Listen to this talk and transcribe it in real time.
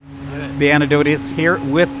The Antidote is here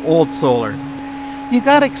with Old Solar. You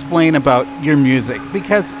gotta explain about your music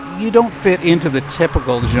because you don't fit into the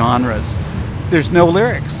typical genres. There's no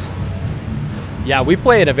lyrics. Yeah, we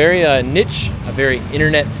play in a very niche, a very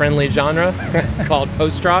internet-friendly genre called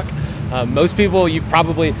post-rock. Most people, you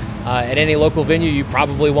probably, at any local venue, you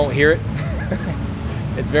probably won't hear it.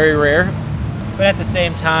 It's very rare. But at the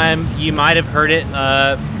same time, you might have heard it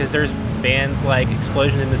because there's bands like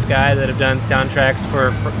Explosion in the Sky that have done soundtracks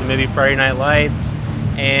for the movie Friday Night Lights,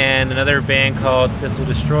 and another band called This Will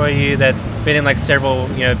Destroy You that's been in like several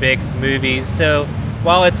big movies. So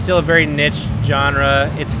while it's still a very niche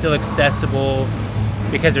genre, it's still accessible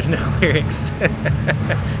because there's no lyrics.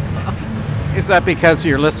 Is that because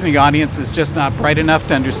your listening audience is just not bright enough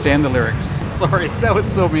to understand the lyrics? Sorry, that was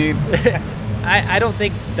so mean. I don't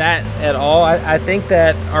think that at all. I think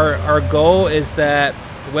that our goal is that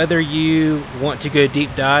whether you want to go deep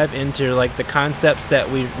dive into like the concepts that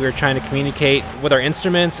we're trying to communicate with our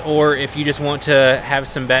instruments, or if you just want to have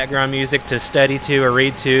some background music to study to or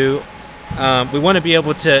read to, we want to be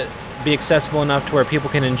able to be accessible enough to where people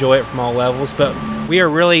can enjoy it from all levels. But we are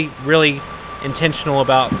really, really intentional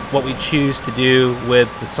about what we choose to do with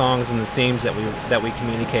the songs and the themes that we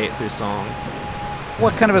communicate through song.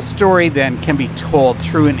 What kind of a story then can be told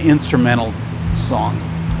through an instrumental song?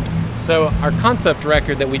 So our concept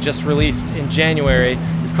record that we just released in January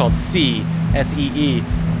is called See, S-E-E.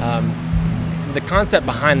 The concept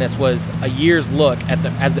behind this was a year's look at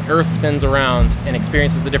as the Earth spins around and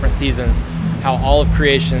experiences the different seasons, how all of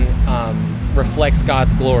creation reflects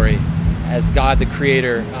God's glory as God the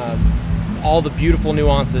Creator. All the beautiful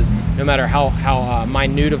nuances, no matter how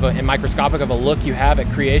minute and microscopic of a look you have at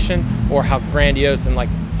creation, or how grandiose and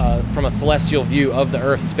from a celestial view of the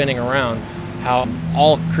Earth spinning around, how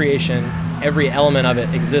all creation, every element of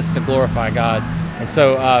it exists to glorify God. And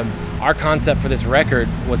so our concept for this record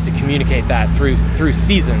was to communicate that through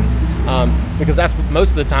seasons, because that's most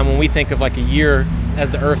of the time when we think of like a year as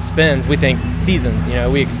the Earth spins, we think seasons.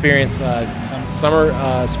 We experience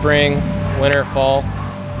summer, spring, winter, fall,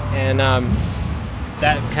 and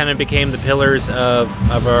that kind of became the pillars of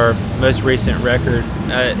our most recent record.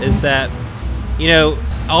 Is that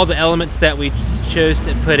all the elements that we chose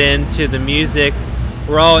to put into the music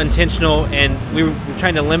were all intentional, and we were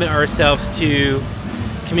trying to limit ourselves to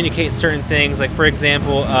communicate certain things. Like for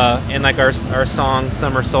example, in like our song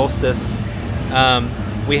Summer Solstice,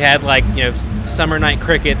 we had summer night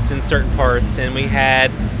crickets in certain parts, and we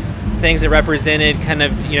had things that represented kind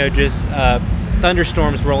of just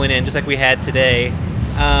thunderstorms rolling in, just like we had today.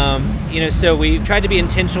 So we tried to be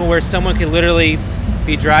intentional where someone could literally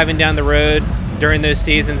be driving down the road during those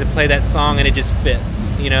seasons and play that song, and it just fits.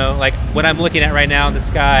 Like what I'm looking at right now in the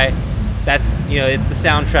sky, that's it's the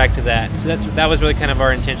soundtrack to that. So that was really kind of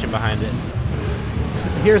our intention behind it.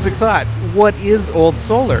 Here's a thought. What is Old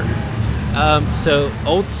Solar? So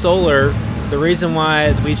Old Solar, the reason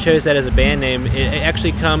why we chose that as a band name, it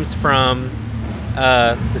actually comes from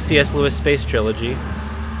the C.S. Lewis Space Trilogy,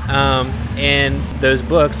 and those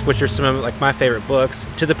books, which are some of my favorite books,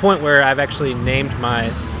 to the point where I've actually named my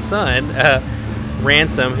son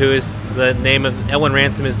Ransom, who is the name of Ellen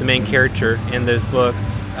Ransom is the main character in those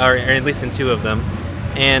books, or at least in two of them.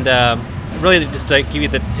 And really, just to give you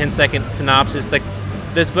the 10-second synopsis,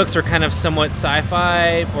 those books are kind of somewhat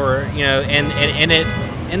sci-fi, or and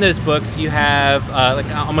in those books you have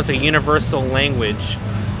almost a universal language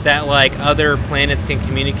that other planets can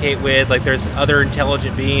communicate with. There's other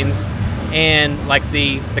intelligent beings, and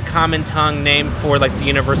the common tongue name for the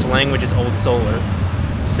universal language is Old Solar.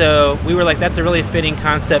 So we were that's a really fitting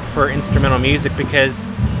concept for instrumental music, because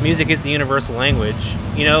music is the universal language.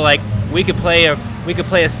 We could play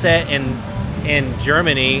a set in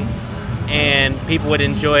Germany, and people would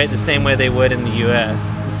enjoy it the same way they would in the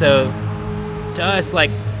U.S. And so to us,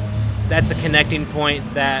 that's a connecting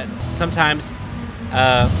point that sometimes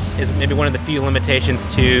is maybe one of the few limitations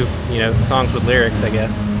to songs with lyrics, I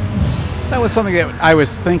guess. That was something that I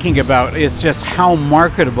was thinking about, is just how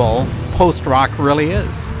marketable post-rock really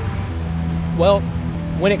is. Well,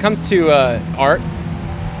 when it comes to art,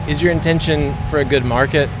 is your intention for a good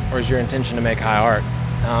market, or is your intention to make high art?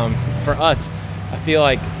 For us, I feel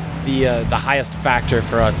like the highest factor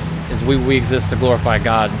for us is we exist to glorify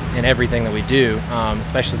God in everything that we do,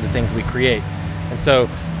 especially the things we create. And so,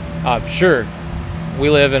 sure, we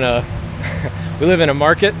live in a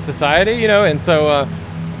market society, and so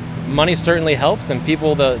money certainly helps, and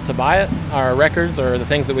people to buy it, our records or the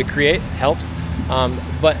things that we create, helps.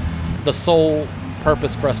 But the sole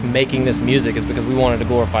purpose for us making this music is because we wanted to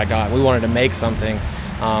glorify God. We wanted to make something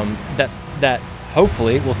that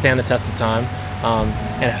hopefully will stand the test of time,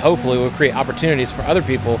 and hopefully we'll create opportunities for other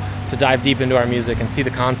people to dive deep into our music and see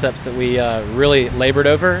the concepts that we really labored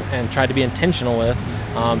over and tried to be intentional with,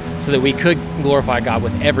 so that we could glorify God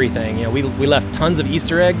with everything. We left tons of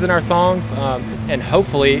Easter eggs in our songs, and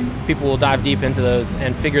hopefully people will dive deep into those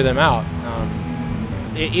and figure them out.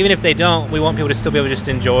 Even if they don't, we want people to still be able to just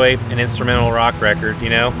enjoy an instrumental rock record,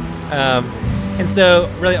 and so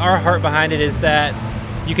really our heart behind it is that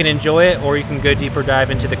you can enjoy it or you can go deeper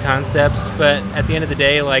dive into the concepts, but at the end of the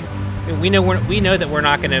day, like, we know that we're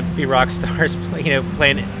not going to be rock stars,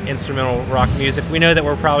 playing instrumental rock music. We know that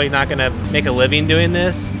we're probably not going to make a living doing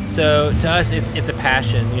this. So to us, it's a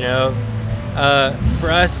passion. For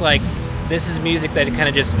us, like, this is music that kind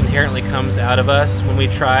of just inherently comes out of us when we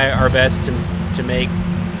try our best to make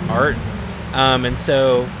art, and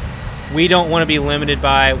so we don't want to be limited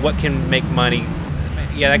by what can make money.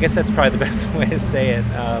 Yeah, I guess that's probably the best way to say it.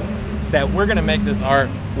 That we're going to make this art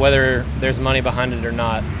whether there's money behind it or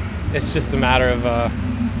not. It's just a matter of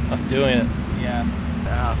us doing it. Yeah.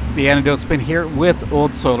 The Antidote's been here with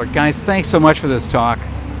Old Solar. Guys, thanks so much for this talk.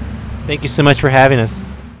 Thank you so much for having us.